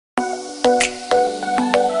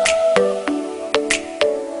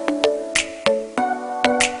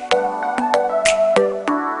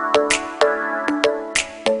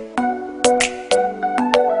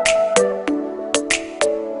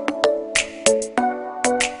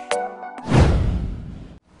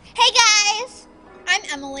Hey guys! I'm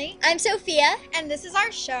Emily, I'm Sophia, and this is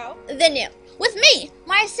our show. the new, with me,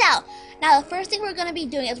 Marcel. Now the first thing we're going to be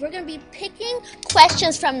doing is we're going to be picking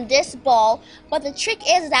questions from this bowl, but the trick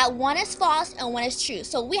is that one is false and one is true.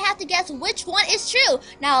 So we have to guess which one is true.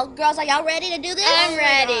 Now girls, are y'all ready to do this? I'm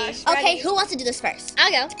ready. Okay, Ready. who wants to do this first?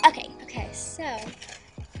 I'll go. Okay. Okay, so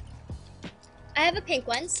I have a pink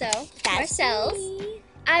one, so That's Marcel's. me.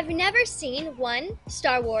 I've never seen 1,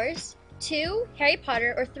 Star Wars, 2, Harry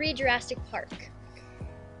Potter, or 3, Jurassic Park.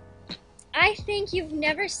 I think you've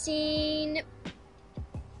never seen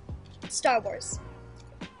Star Wars.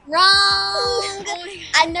 Wrong!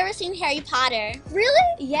 I've never seen Harry Potter. Really?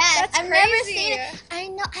 Yes, That's I've never crazy. seen it. I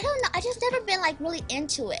know. I don't know. I just never been like really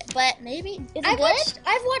into it. But maybe is it good?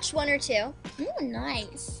 I've watched 1 or 2. Ooh,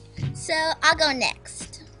 nice. So I'll go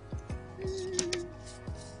next.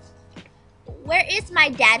 Where is my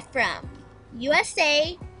dad from?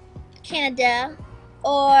 USA, Canada,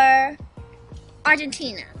 or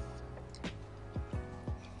Argentina?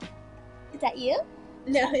 Is that you?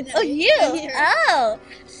 No, Oh, you. Oh,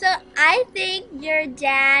 so I think your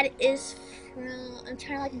dad is from. I'm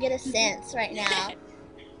trying to like get a sense right now.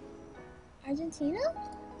 Argentina?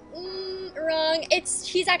 Wrong.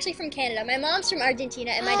 He's actually from Canada. My mom's from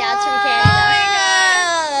Argentina and my dad's from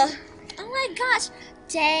Canada. Oh my gosh.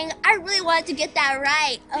 Dang, I really wanted to get that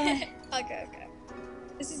right. Oh, Okay.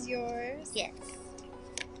 This is yours. yes.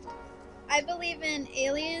 I believe in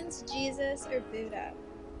aliens, Jesus, or Buddha.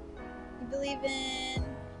 You believe in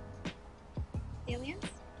aliens?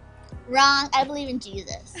 Wrong. I believe in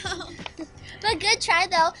Jesus. But good try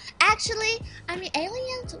though. Actually, I mean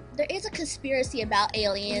aliens, there is a conspiracy about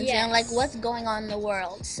aliens and like Yes. what's going on in the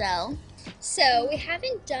world. So, So we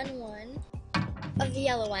haven't done one of the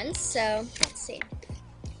yellow ones, so let's see.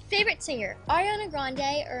 Favorite singer, Ariana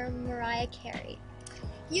Grande or Mariah Carey?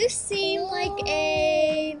 You seem like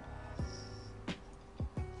a...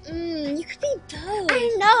 you could be both.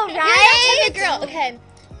 I know, You're right? that type of girl. Okay,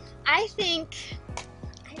 I think...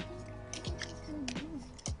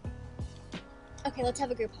 Okay, let's have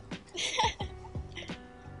a group hug.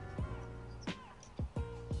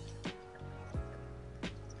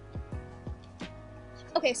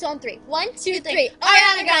 Okay, so on 3. 1, 2, 3.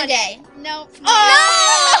 Ariana Grande. Nope.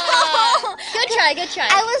 Oh! Good try, good try.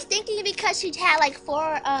 I was thinking because she had like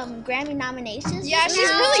 4 Grammy nominations. Yeah, just she's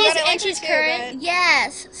now. really She's- good. I like and her she's too, current. but-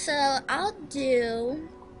 Yes, so I'll do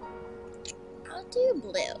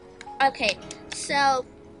blue. Okay, so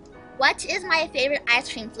what is my favorite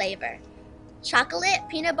ice cream flavor? Chocolate,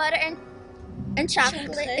 peanut butter, and chocolate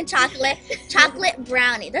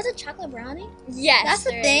brownie. There's a chocolate brownie? Yes. That's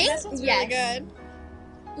the there thing? is. That sounds really Yes. good.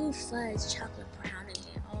 Ooh, fudge, chocolate brownie.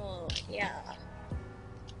 Oh, yeah.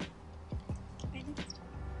 I think it's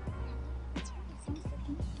right. Sounds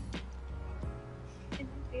good. I think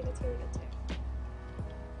that's really good too.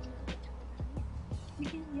 Yeah.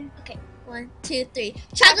 Okay, 1, 2, 3.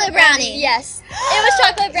 Chocolate brownie. Yes. It was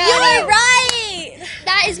chocolate brownie. You were right.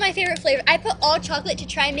 That is my favorite flavor. I put all chocolate to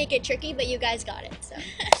try and make it tricky, but you guys got it. So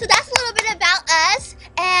So that's a little bit about us,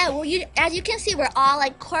 and as you can see, we're all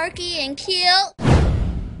like quirky and cute.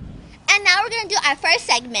 And now we're gonna do our first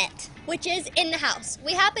segment. which is in the house.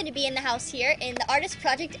 We happen to be in the house here in the Artist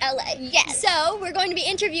Project LA. Yes. So we're going to be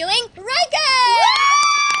interviewing Riker.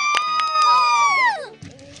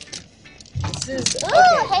 This is Ooh,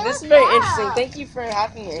 okay. hey, This is what's very that? interesting. Thank you for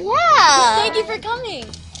having me. Yeah. Thank you for coming.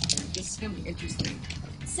 This is gonna be interesting.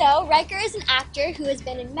 So Riker is an actor who has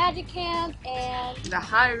been in Magic Camp and The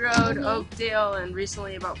High Road, Oakdale, and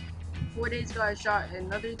recently about 4 days ago I shot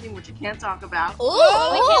another thing which I can't talk about. Ooh,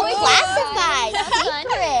 can't wait to classified. That's fun.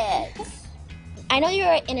 Secrets. I know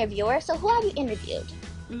you're an interviewer, so who have you interviewed?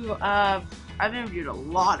 Ooh, I've interviewed a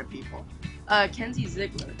lot of people. Kenzie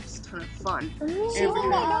Ziegler, it's a ton of fun.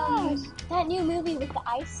 Interviewed her. that new movie with the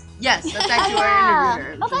ice. Yes, that's actually where yeah. I interviewed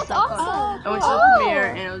her. It Oh, was that's so fun. awesome. I went to the Oh. premiere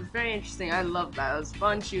and it was very interesting. I loved that. It was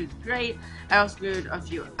fun. She was great. I also interviewed a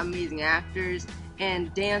few amazing actors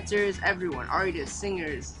and dancers, everyone, artists,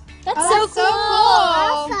 singers. That's Oh, that's so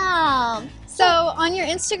cool. Awesome. So on your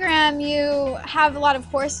Instagram, you have a lot of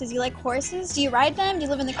horses. You like horses? Do you ride them? Do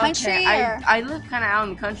you live in the country? Okay, or? I live kind of out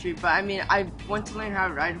in the country, but I mean, I want to learn how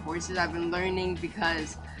to ride horses. I've been learning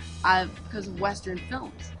because of Western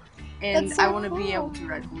films, and That's so I want to be cool. able to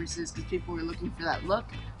ride horses because people were looking for that look.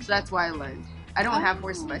 So that's why I learned. I don't have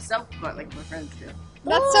horses myself, but like my friends do.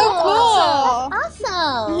 That's so cool.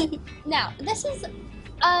 Awesome. Now, this is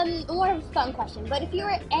more of a fun question, but if you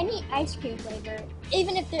were any ice cream flavor,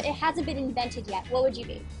 even if it hasn't been invented yet, what would you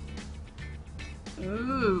be?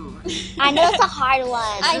 Ooh. I know it's a hard one.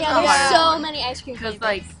 I know, a there's hard so one. many ice cream Because,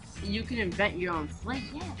 flavors. like, you can invent your own flavor.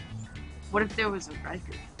 Yeah. What if there was a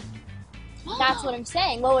Riker? That's what I'm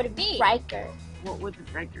saying. What would it be? Riker. What would the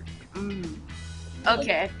Riker be?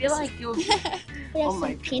 Okay, I feel like you'll We have Oh some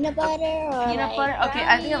my peanut butter or peanut like butter. Okay,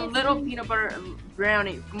 I think a brownies little and- peanut butter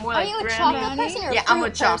brownie, more Are like you a brownie. chocolate person or a Yeah, I'm a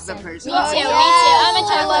fruit chocolate person? person. Me too, Oh, me too. yes. I'm a I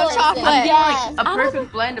love chocolate person. chocolate. Yes. A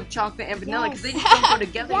perfect blend of chocolate and vanilla because they just don't go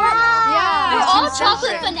together. Yeah. We're It's all too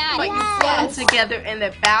chocolate different. fanatics. But you Yes. blend them together and they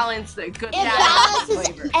balance the good It chocolate balances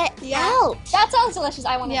flavor. it Yeah. out. That sounds delicious.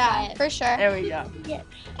 I want to try Yeah, it. for sure. There we go.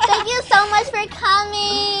 Thank you so much for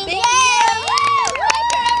coming. Thank Yay!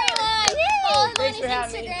 Thanks for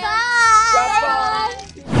having me. Bye.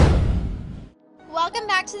 Welcome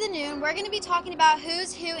back to the Noon. We're going to be talking about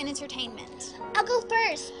who's who in entertainment. I'll go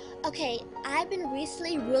first. Okay, I've been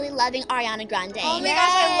recently really loving Ariana Grande. Oh my gosh,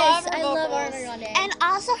 I love her I love vocals. Ariana Grande. And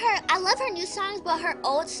also I love her new songs, but her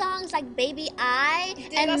old songs like Baby I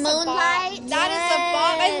Dude, and that's a bop. Moonlight. That is a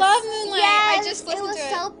bop. I love Moonlight. Yes, I just listened it was to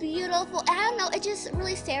it. so beautiful. And I don't know, it just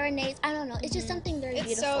really serenades. I don't know, it's just something very It's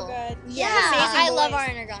beautiful. so good. Yeah. She has an amazing I love voice.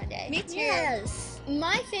 Ariana Grande. Me too. Yes.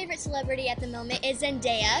 My favorite celebrity at the moment is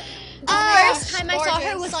Zendaya. The Oh, first time I saw her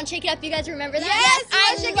gorgeous. was on Shake It Up. You guys remember that? Yes,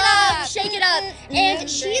 I Shake It love Up. Shake It Up. And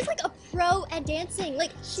she's like a pro at dancing.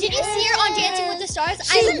 Like, did you see her on Dancing with the Stars?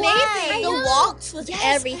 She's I amazing. know. The waltz was Yes.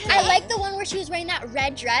 everything. I like the one where she was wearing that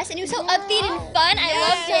red dress and it was so upbeat and fun. I Yes.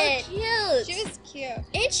 loved it. Cute. She was cute.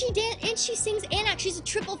 And she and she sings and acts. She's a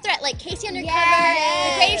triple threat, like Casey Undercover,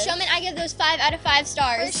 Yes. The Greatest Showman. I give those 5 out of 5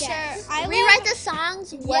 stars. For sure. I Rewrite love, the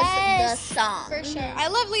songs was Yes. the song. for sure. I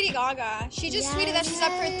love Lady Gaga. She just tweeted that she's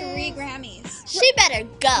up for 3 Grammys. She better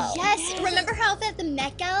go. Yes. Remember her outfit at the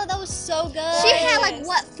Met Gala? That was so good. She had like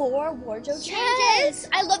what 4 wardrobe changes? Yes.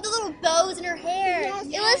 I love the little bows in her hair. Yes,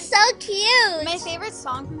 it was so cute. My favorite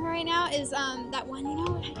song from her right now is that one, you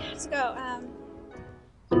know, I have to go.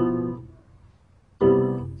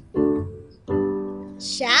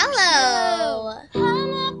 Shallow.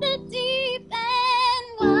 I'm off the deep end,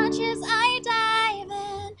 watch as I dive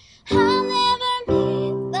in. I'll never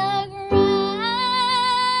meet the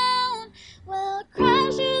ground. We'll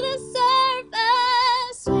crash to the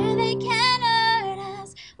surface where they can't hurt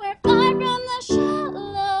us. We're far from the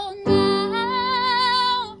shallow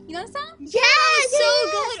now. You know the song? Yes, So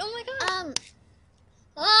good. Oh my god.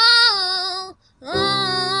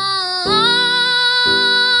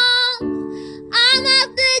 I'm off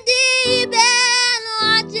the deep end,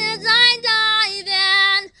 watch as I dive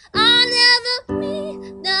in. I'll never meet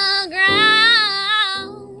the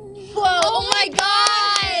ground. Whoa. Oh my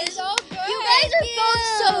gosh. So good. You guys are both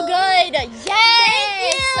so good.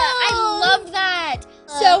 Yes. you. I love that.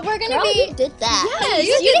 So we're going to Girl, be you did that. Yes,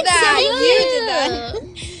 You did that. You did that.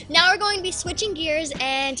 Now we're going to be switching gears,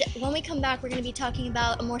 and when we come back, we're going to be talking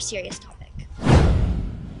about a more serious topic.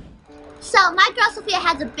 So my girl Sophia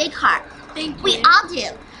has a big heart. Thank you. We all do.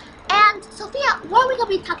 And Sophia, what are we gonna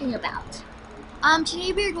be talking about?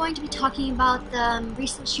 Today we are going to be talking about the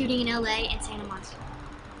recent shooting in LA and Santa Monica.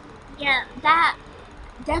 Yeah, that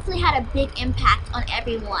definitely had a big impact on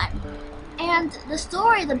everyone. And the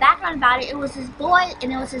story, the background about it was his boy,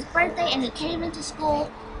 and it was his birthday, and he came into school,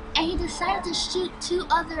 and he decided to shoot 2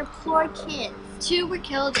 other poor kids. 2 were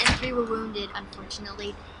killed and 3 were wounded,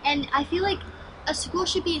 unfortunately. And I feel like a school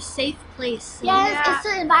should be a safe place. Yes, Yeah. it's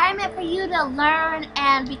an environment for you to learn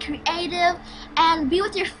and be creative and be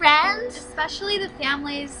with your friends. Especially the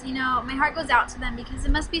families, you know, my heart goes out to them because it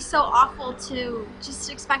must be so awful to just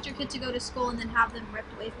expect your kid to go to school and then have them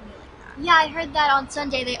ripped away from you like that. Yeah, I heard that on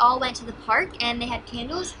Sunday they all went to the park and they had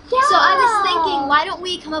candles. Yeah. So I was thinking, why don't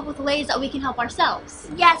we come up with ways that we can help ourselves?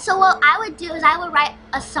 Yeah, so what I would do is I would write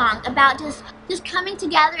a song about just coming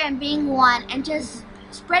together and being one and just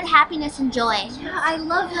spread happiness and joy. Yeah, I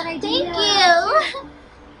love that idea. Thank you.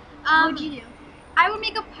 What would you do? I would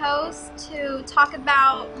make a post to talk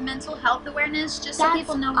about mental health awareness just so That's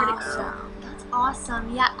people know where to go. awesome. That's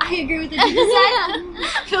awesome. Yeah, I agree with what you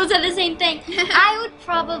said. Phil said the same thing. I would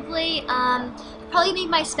probably make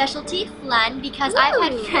my specialty flan because I've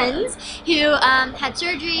had Ooh. friends who had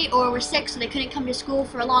surgery or were sick so they couldn't come to school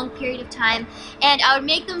for a long period of time, and I would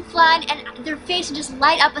make them flan and their face would just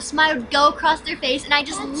light up, a smile would go across their face, and I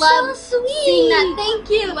just love so sweet. seeing that. Thank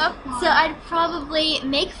you. Love flan. So I'd probably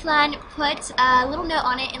make flan, put a little note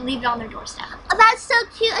on it, and leave it on their doorstep. Oh, that's so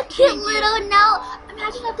cute. A cute little note.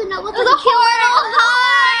 Imagine if the note was like a cute little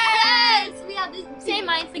heart. Yes, we have the same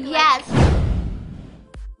mindset. Yes.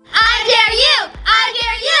 I dare you! I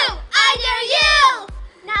dare you! I dare you!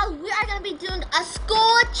 Now we are gonna be doing a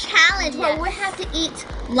school challenge where Yes. we have to eat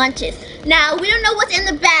lunches. Now we don't know what's in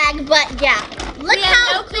the bag, but yeah, look We how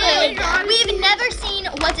have no clue. big. We've never seen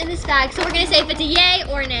what's in this bag, so we're gonna say if it's a yay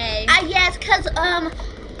or nay. Yes, cause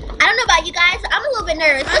I don't know about you guys, I'm a little bit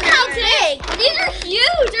nervous. Look how big. These are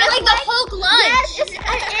huge. They're like the Hulk lunch. Yes, it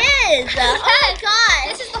is. Oh my god.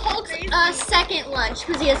 This is the Hulk's second lunch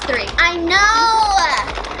because he has 3. I know.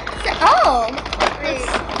 Oh.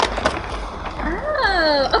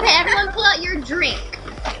 Oh. Okay, everyone pull out your drink.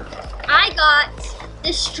 I got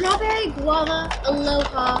the strawberry guava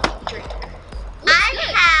aloha drink.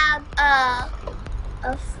 I have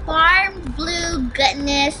a farm blue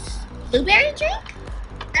goodness blueberry drink.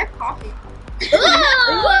 I have coffee.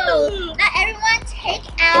 Ooh. Now everyone take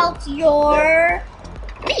out your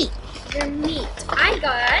meat. Your meat. I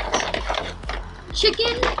got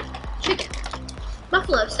chicken,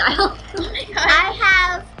 buffalo style. Oh my god. I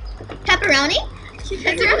have pepperoni.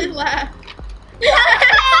 That's really loud.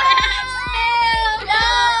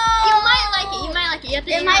 You might like it. You might like it. You have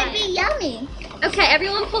to It try might be yummy. Okay,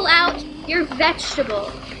 everyone pull out your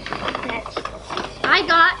vegetable.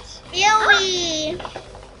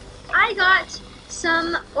 I got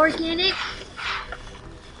some organic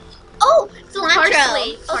Oh, cilantro.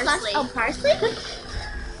 Parsley. Oh, Parsley. Oh, parsley?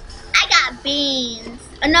 I got beans.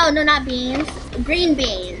 No, not beans. Green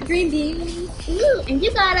beans. Ooh, and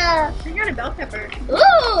you got I got a bell pepper.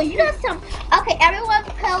 ooh, you got some. Okay, everyone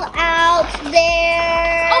pull out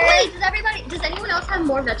their. Oh wait, does anyone else have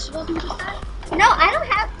more vegetables than just that? No, I don't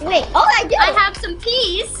have. Wait. Oh, I do. I have some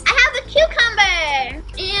peas I have a cucumber.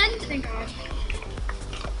 and Thank God.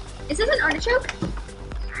 is this an artichoke?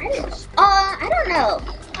 I don't know.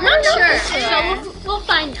 I'm not sure. sure. So we'll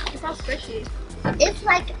find out. It's all squishy. It's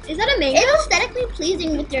like Is that a mango? it's aesthetically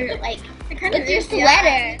pleasing with your like It kind with your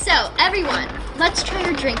sweater. So everyone, let's try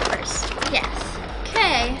your drink first. Yes.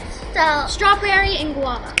 Okay, So strawberry and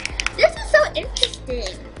guava. this is so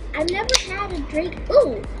interesting. I've never had a drink.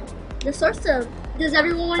 Ooh, the source of Does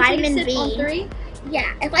everyone want to take a Vitamin sip B. on 3?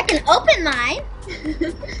 yeah. If I can open mine.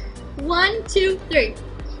 1, 2, 3.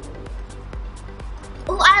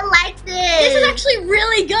 Oh, I like this. This is actually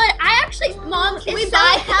really good. Mom, can we It's so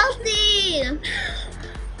buy healthy.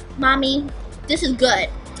 Mommy, this is good.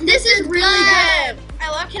 This is really good. I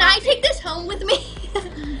love Can I take this home with me?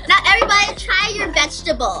 Now everybody try your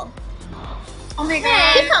vegetable. Oh my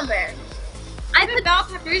Cucumber. I The put bell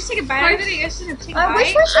pepper. You should take a bite of it. You guys should take a Or bite.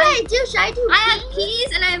 which one should I do? Should I do I have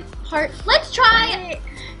peas and I have heart. Let's try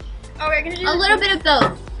Oh, we're gonna do a little bit of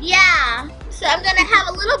both. Yeah. So I'm gonna have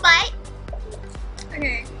a little bite.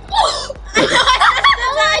 Okay.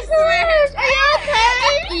 Are you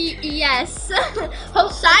okay? Yes. Oh,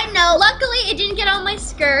 side note. Luckily, it didn't get on my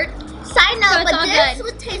skirt. Side note, So it's but all this good.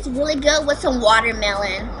 would taste really good with some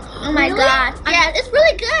watermelon. Oh my Really? god. Yeah, it's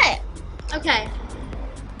really good. Okay.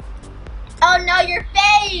 Oh no, your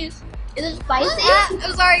face. Is it spicy?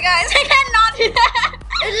 I'm sorry, guys. I cannot do that.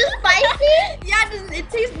 Is it spicy? Yeah, it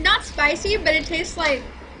tastes not spicy, but it tastes like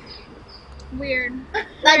weird.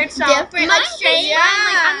 Like Weird sauce. different, like Mine tastes strange.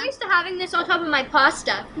 fine. Like, I'm used to having this on top of my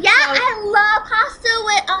pasta. Yeah, I love pasta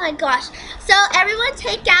with, oh my gosh. So everyone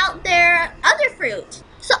take out their other fruit.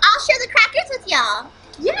 So I'll share the crackers with y'all.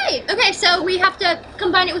 Yay! Okay, so we have to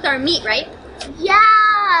combine it with our meat, right?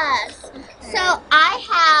 Yes. So I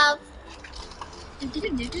have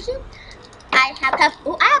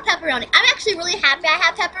pepperoni. I'm actually really happy I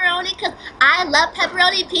have pepperoni because I love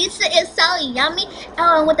pepperoni. Pizza is so yummy.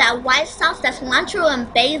 With that white sauce, that cilantro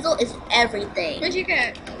and basil is everything. What'd you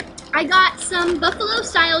get? I got some buffalo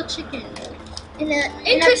style chicken. In a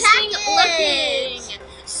Interesting package. looking.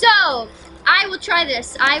 So, I will try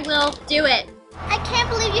this. I will do it. I can't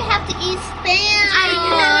believe you have to eat spam. I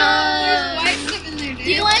There's white stuff in there, dude.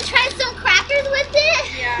 Do you want to try some crackers with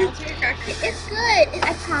it? Yeah, I'll take a cracker. It's good.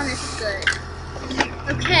 I promise it's good.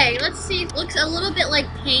 Okay, let's see. It looks a little bit like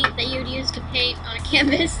paint that you would use to paint on a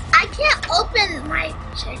canvas. I can't open my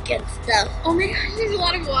chicken stuff. Oh my gosh, there's a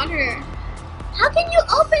lot of water. How can you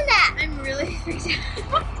open that? I'm really freaked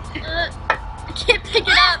out. I can't pick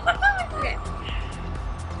it up. Okay.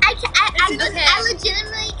 I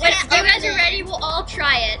legitimately can't If you open guys are it. ready, we'll all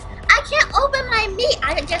try it. I can't open my meat.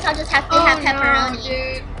 I guess I'll just have to have pepperoni. No,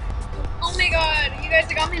 dude. Oh my god, you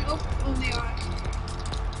guys got me an open. Oh my god.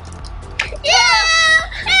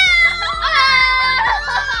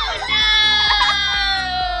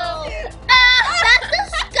 That's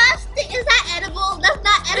disgusting. Is that edible? That's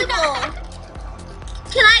not edible.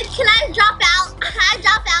 Can I drop out? Can I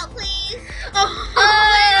drop out, please?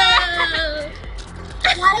 Oh.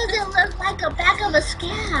 Why does it look like a back of a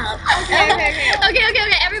scab? Okay.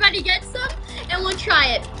 Everybody get some, and we'll try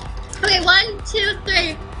it. Okay, 1, 2,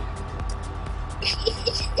 3.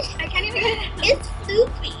 I can't even get it. It's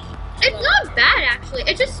soupy. It's not bad actually.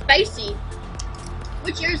 It's just spicy.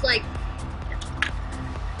 What's yours like?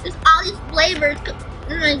 There's all these flavors.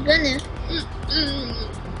 Oh my goodness.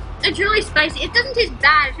 It's really spicy. It doesn't taste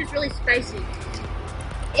bad. It's just really spicy.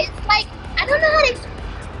 It's like, I don't know how to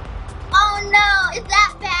Oh no, is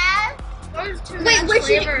that bad? There's too Wait, much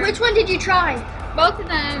flavor. which one did you try? Both of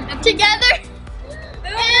them. Together?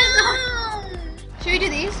 Should we do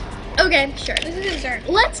these? Okay, sure. This is dessert.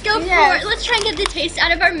 Let's go Yes. for it. Let's try and get the taste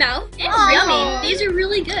out of our mouth. It's Oh. yummy. These are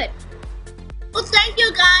really good. Well, thank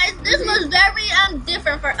you guys. This was very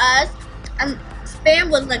different for us. Spam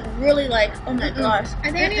was like really like, oh my gosh.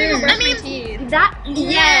 I think I need to go brush my teeth. That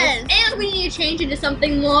Yes. And we need to change into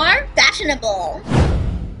something more. Fashionable.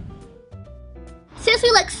 Since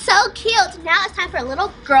we look so cute, now it's time for a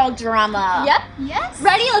little girl drama. Yep. Yes.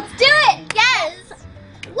 Ready? Let's do it. Yes.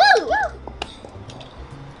 Woo.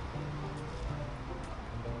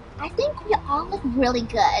 I think we all look really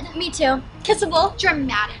good. Me too. Kissable.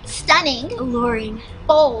 Dramatic. Stunning. Alluring.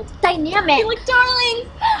 Bold. Dynamic. You look darling.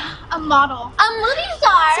 A model. A movie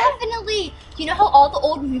star. Definitely. You know how all the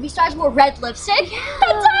old movie stars wore red lipstick?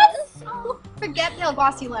 That's us. Oh, forget pale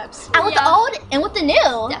glossy lips. Out with the Yeah. old and with the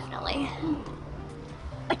new. Definitely.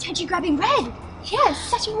 Attention grabbing red.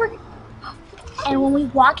 Yes. That's what we're. And when we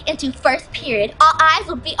walk into first period, all eyes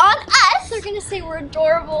will be on us. They're gonna say we're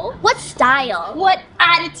adorable. What style? What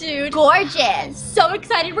attitude. Gorgeous. So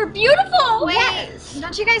excited. We're beautiful. Wait, Yes.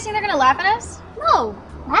 don't you guys think they're gonna laugh at us? No.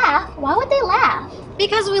 Laugh? Why would they laugh?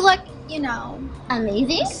 Because we look, you know,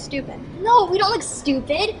 Amazing. stupid. No, we don't look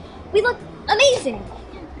stupid. We look amazing.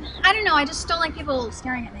 I don't know, I just don't like people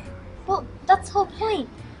staring at me. Well, that's the whole point.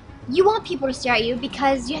 You want people to stare at you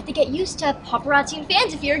because you have to get used to paparazzi and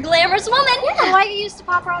fans if you're a glamorous woman. Well, I get used to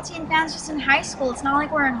paparazzi and fans just in high school. It's not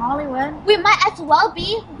like we're in Hollywood. We might as well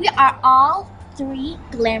be. We are all 3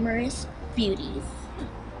 glamorous beauties.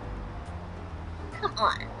 Come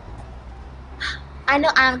on. I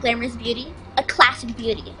know I'm a glamorous beauty, a classic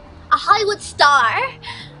beauty, a Hollywood star.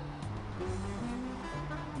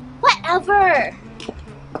 Whatever.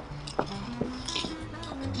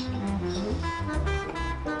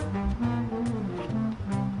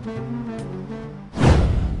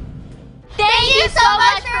 Thank you so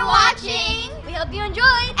much for watching. We hope you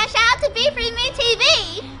enjoyed. And shout out to Be Free Me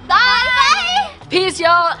TV. Bye. Peace,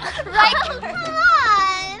 y'all. Right.